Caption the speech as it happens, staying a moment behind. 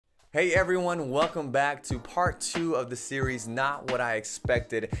Hey everyone, welcome back to part 2 of the series, Not What I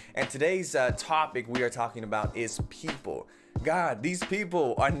Expected. And today's topic we are talking about is people. God, these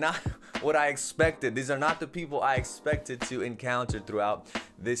people are not what I expected. These are not the people I expected to encounter throughout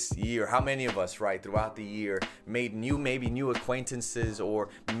this year. How many of us, right, throughout the year made maybe new acquaintances or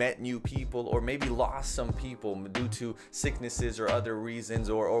met new people or maybe lost some people due to sicknesses or other reasons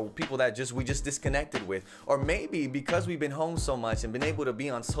or people that we just disconnected with, or maybe because we've been home so much and been able to be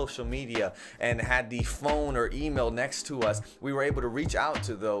on social media and had the phone or email next to us, we were able to reach out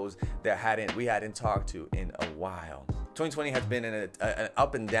to those that we hadn't talked to in a while. 2020 has been an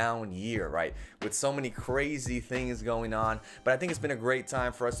up and down year, right? With so many crazy things going on. But I think it's been a great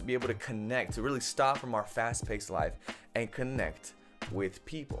time for us to be able to connect, to really stop from our fast-paced life and connect with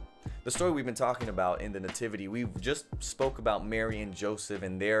people. The story we've been talking about in the Nativity, we've just spoke about Mary and Joseph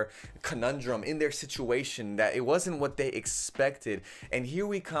and their conundrum in their situation, that it wasn't what they expected. And here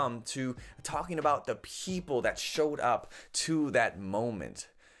we come to talking about the people that showed up to that moment.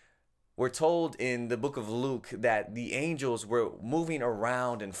 We're told in the book of Luke that the angels were moving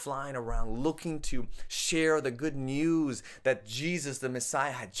around and flying around looking to share the good news that Jesus, the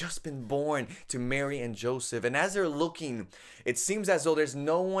Messiah, had just been born to Mary and Joseph. And as they're looking, it seems as though there's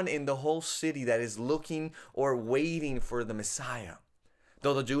no one in the whole city that is looking or waiting for the Messiah.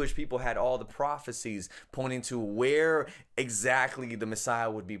 Though the Jewish people had all the prophecies pointing to where exactly the Messiah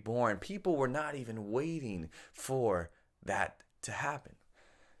would be born, people were not even waiting for that to happen.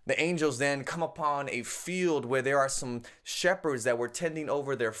 The angels then come upon a field where there are some shepherds that were tending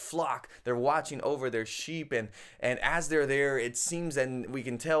over their flock. They're watching over their sheep. And as they're there, it seems, and we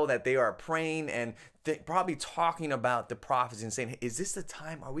can tell that they are praying and probably talking about the prophecy and saying, is this the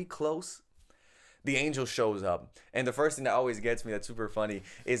time? Are we close? The angel shows up. And the first thing that always gets me that's super funny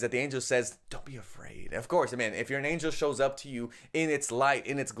is that the angel says, don't be afraid. Of course, if an angel shows up to you in its light,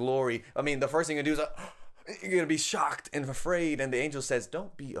 in its glory, the first thing you do is you're going to be shocked and afraid. And the angel says,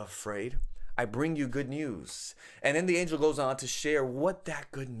 don't be afraid. I bring you good news. And then the angel goes on to share what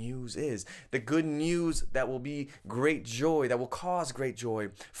that good news is. The good news that will be great joy, that will cause great joy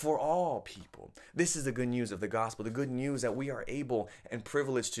for all people. This is the good news of the gospel, the good news that we are able and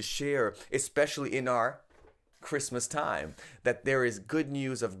privileged to share, especially in our Christmas time, that there is good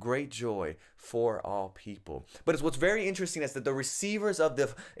news of great joy for all people. But it's what's very interesting is that the receivers of the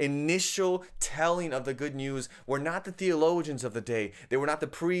initial telling of the good news were not the theologians of the day. They were not the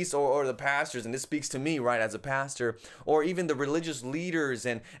priests or the pastors, and this speaks to me, right, as a pastor, or even the religious leaders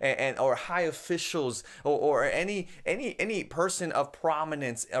and or high officials or any person of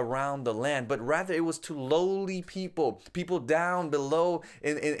prominence around the land, but rather it was to lowly people down below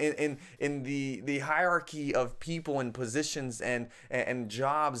in the hierarchy of people and positions and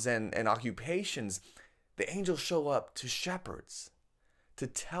jobs and occupations. The angels show up to shepherds to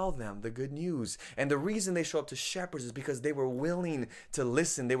tell them the good news. And the reason they show up to shepherds is because they were willing to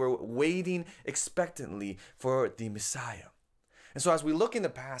listen. They were waiting expectantly for the Messiah. And so as we look in the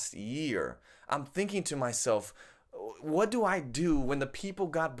past year, I'm thinking to myself, what do I do when the people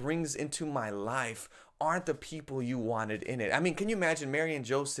God brings into my life aren't the people you wanted in it? Can you imagine Mary and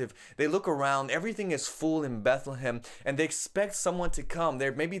Joseph? They look around, everything is full in Bethlehem, and they expect someone to come.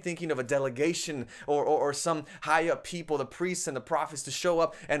 They're maybe thinking of a delegation or some high up people, the priests and the prophets, to show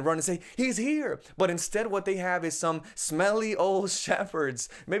up and run and say, he's here. But instead what they have is some smelly old shepherds,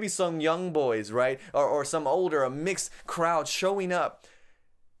 maybe some young boys, right? Or some older, a mixed crowd showing up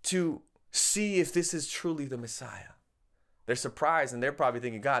to see if this is truly the Messiah. They're surprised and they're probably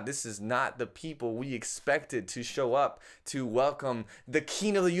thinking, God, this is not the people we expected to show up to welcome the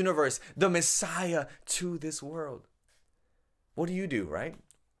King of the universe, the Messiah, to this world. What do you do, right?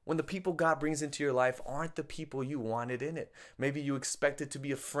 When the people God brings into your life aren't the people you wanted in it. Maybe you expected to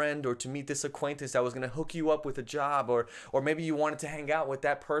be a friend or to meet this acquaintance that was going to hook you up with a job, or maybe you wanted to hang out with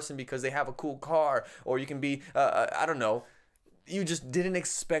that person because they have a cool car, or you can be, I don't know, you just didn't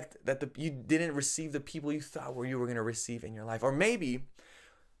expect that you didn't receive the people you thought you were going to receive in your life. Or maybe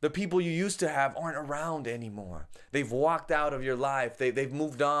the people you used to have aren't around anymore. They've walked out of your life. They've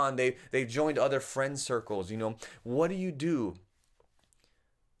moved on. They've joined other friend circles. What do you do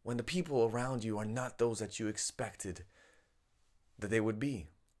when the people around you are not those that you expected that they would be?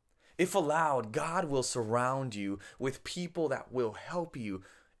 If allowed, God will surround you with people that will help you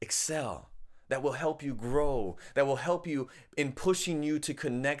excel, that will help you grow, that will help you in pushing you to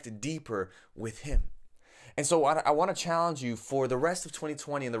connect deeper with Him. And so I want to challenge you for the rest of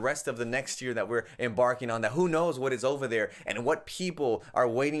 2020 and the rest of the next year that we're embarking on, that who knows what is over there and what people are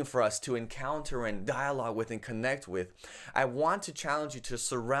waiting for us to encounter and dialogue with and connect with. I want to challenge you to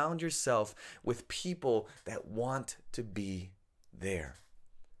surround yourself with people that want to be there.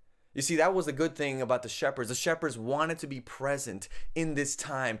 You see, that was the good thing about the shepherds. The shepherds wanted to be present in this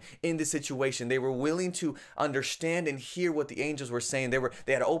time, in this situation. They were willing to understand and hear what the angels were saying.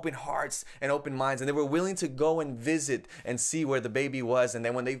 They had open hearts and open minds, and they were willing to go and visit and see where the baby was. And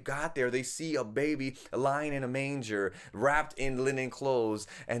then when they got there, they see a baby lying in a manger, wrapped in linen clothes,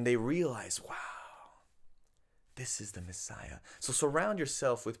 and they realize, wow, this is the Messiah. So surround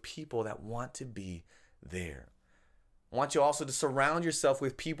yourself with people that want to be there. I want you also to surround yourself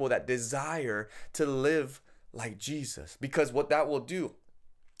with people that desire to live like Jesus, because what that will do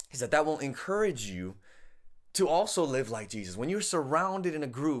is that will encourage you to also live like Jesus. When you're surrounded in a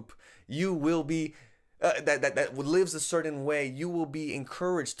group, you will be that lives a certain way, you will be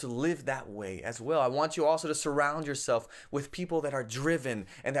encouraged to live that way as well. I want you also to surround yourself with people that are driven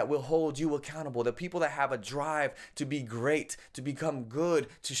and that will hold you accountable. The people that have a drive to be great, to become good,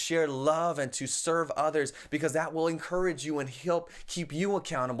 to share love and to serve others, because that will encourage you and help keep you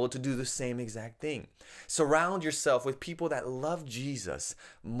accountable to do the same exact thing. Surround yourself with people that love Jesus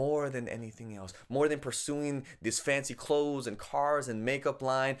more than anything else, more than pursuing this fancy clothes and cars and makeup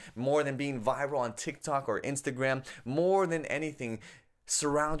line, more than being viral on TikTok or Instagram. More than anything,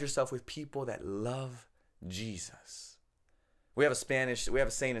 surround yourself with people that love Jesus. We have a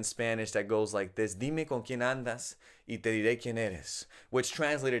saying in Spanish that goes like this: Dime con quién andas y te diré quién eres, which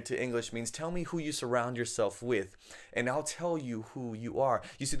translated to English means tell me who you surround yourself with and I'll tell you who you are.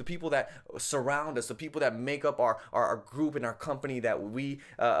 You see, the people that surround us, the people that make up our group and our company that we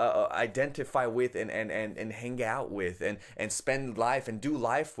identify with and hang out with and spend life and do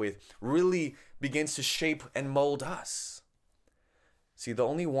life with, really begins to shape and mold us. See, the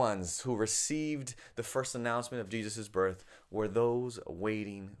only ones who received the first announcement of Jesus' birth were those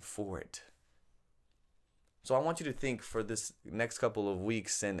waiting for it. So I want you to think for this next couple of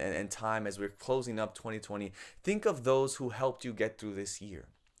weeks and time as we're closing up 2020, think of those who helped you get through this year.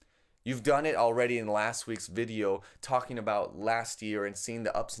 You've done it already in last week's video, talking about last year and seeing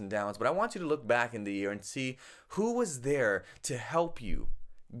the ups and downs, but I want you to look back in the year and see who was there to help you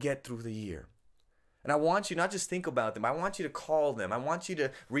get through the year. And I want you not just think about them, I want you to call them. I want you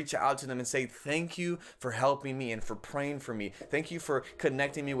to reach out to them and say, thank you for helping me and for praying for me. Thank you for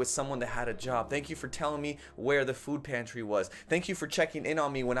connecting me with someone that had a job. Thank you for telling me where the food pantry was. Thank you for checking in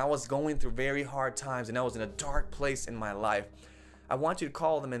on me when I was going through very hard times and I was in a dark place in my life. I want you to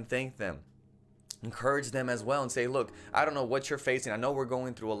call them and thank them. Encourage them as well and say, look, I don't know what you're facing. I know we're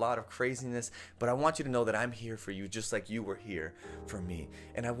going through a lot of craziness, but I want you to know that I'm here for you just like you were here for me.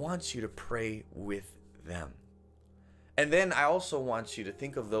 And I want you to pray with them. And then I also want you to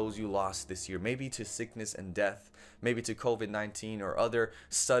think of those you lost this year, maybe to sickness and death, maybe to COVID-19 or other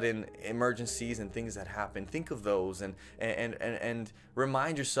sudden emergencies and things that happen. Think of those and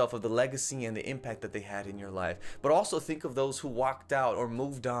remind yourself of the legacy and the impact that they had in your life. But also think of those who walked out or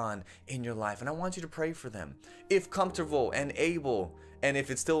moved on in your life. And I want you to pray for them. If comfortable and able, and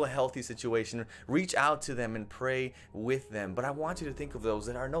if it's still a healthy situation, reach out to them and pray with them. But I want you to think of those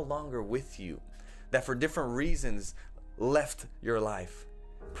that are no longer with you, that for different reasons left your life.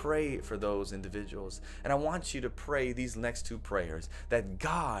 Pray for those individuals. And I want you to pray these next two prayers, that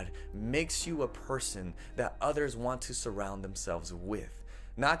God makes you a person that others want to surround themselves with.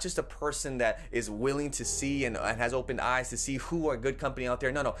 Not just a person that is willing to see and has open eyes to see who are good company out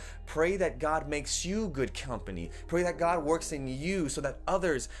there. No. Pray that God makes you good company. Pray that God works in you so that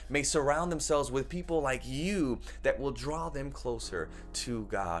others may surround themselves with people like you that will draw them closer to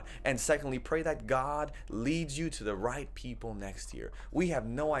God. And secondly, pray that God leads you to the right people next year. We have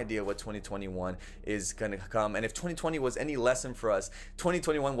no idea what 2021 is going to come. And if 2020 was any lesson for us,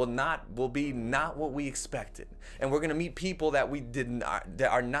 2021 will be not what we expected. And we're going to meet people that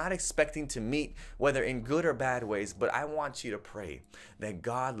that are not expecting to meet, whether in good or bad ways. But I want you to pray that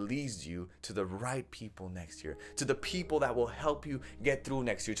God leads you to the right people next year, to the people that will help you get through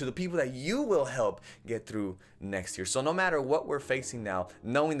next year, to the people that you will help get through next year. So no matter what we're facing now,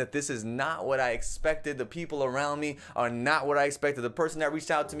 knowing that this is not what I expected, the people around me are not what I expected, the person that reached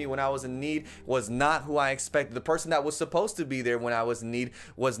out to me when I was in need was not who I expected, the person that was supposed to be there when I was in need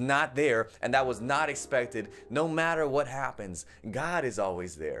was not there, and that was not expected. No matter what happens, God is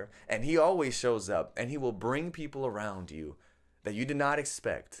always there, and He always shows up, and He will bring people around you that you did not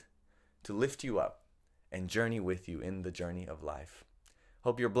expect to lift you up and journey with you in the journey of life.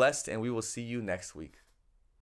 Hope you're blessed, and we will see you next week.